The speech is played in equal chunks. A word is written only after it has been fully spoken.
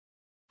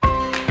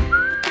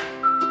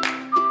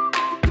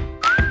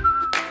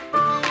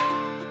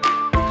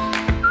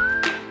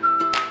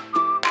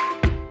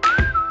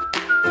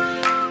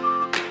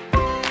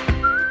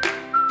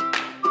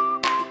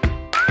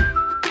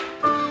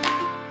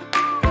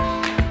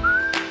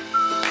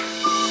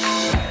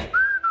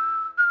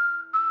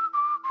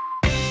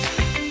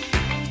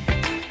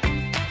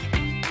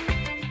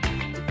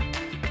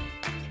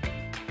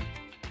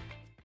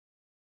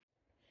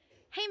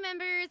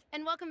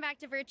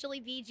to Virtually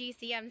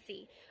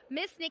BGCMC.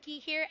 Miss Nikki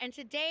here, and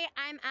today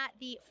I'm at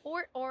the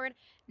Fort Ord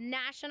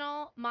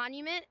National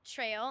Monument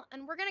Trail,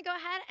 and we're gonna go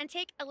ahead and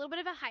take a little bit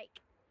of a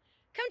hike.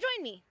 Come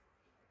join me.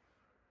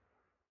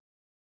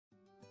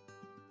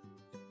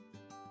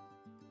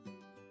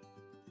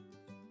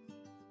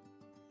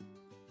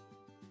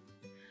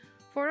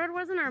 Fort Ord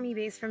was an Army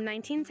base from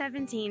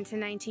 1917 to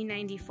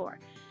 1994.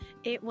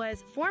 It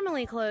was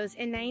formally closed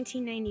in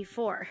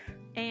 1994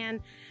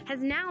 and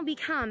has now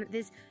become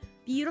this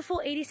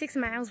beautiful 86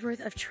 miles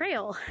worth of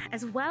trail,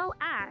 as well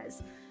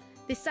as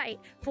the site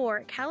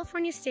for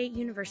California State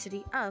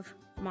University of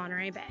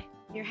Monterey Bay.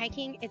 When you're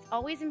hiking, it's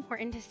always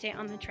important to stay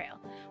on the trail.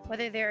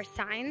 Whether there are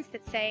signs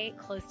that say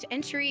close to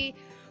entry,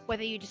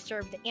 whether you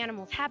disturb the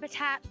animal's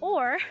habitat,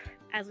 or,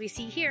 as we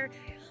see here,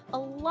 a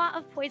lot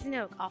of poison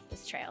oak off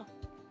this trail.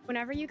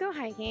 Whenever you go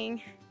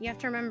hiking, you have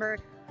to remember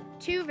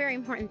two very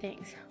important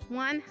things.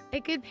 One, a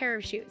good pair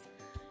of shoes.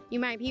 You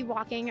might be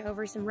walking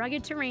over some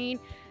rugged terrain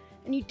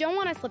and you don't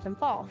want to slip and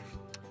fall.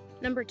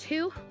 Number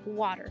two,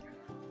 water.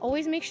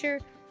 Always make sure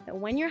that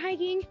when you're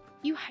hiking,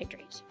 you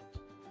hydrate.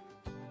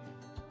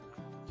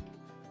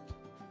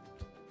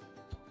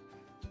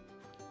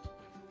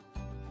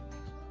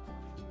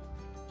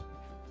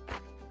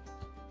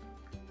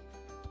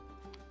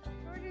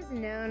 Fort Ord is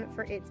known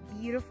for its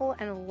beautiful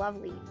and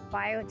lovely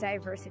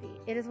biodiversity.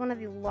 It is one of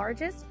the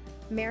largest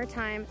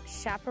maritime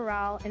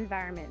chaparral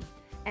environments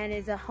and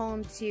is a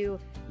home to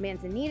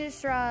manzanita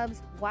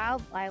shrubs,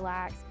 wild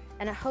lilacs,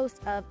 and a host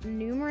of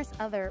numerous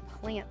other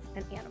plants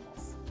and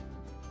animals.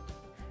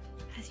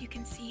 As you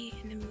can see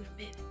in the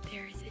movement,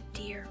 there is a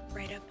deer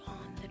right up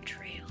on the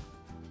trail.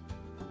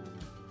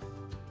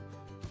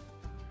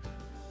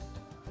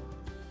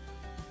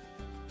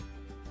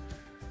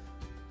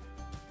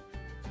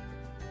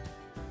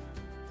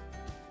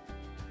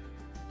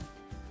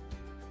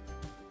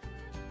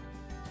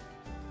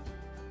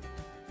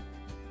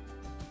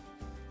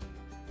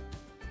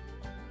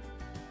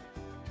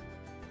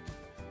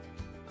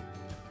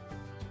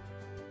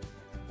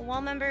 Well,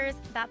 members,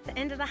 that's the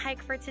end of the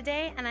hike for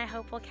today, and I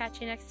hope we'll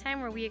catch you next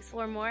time where we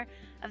explore more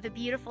of the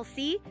beautiful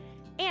sea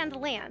and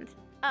land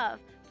of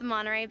the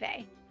Monterey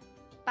Bay.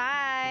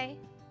 Bye!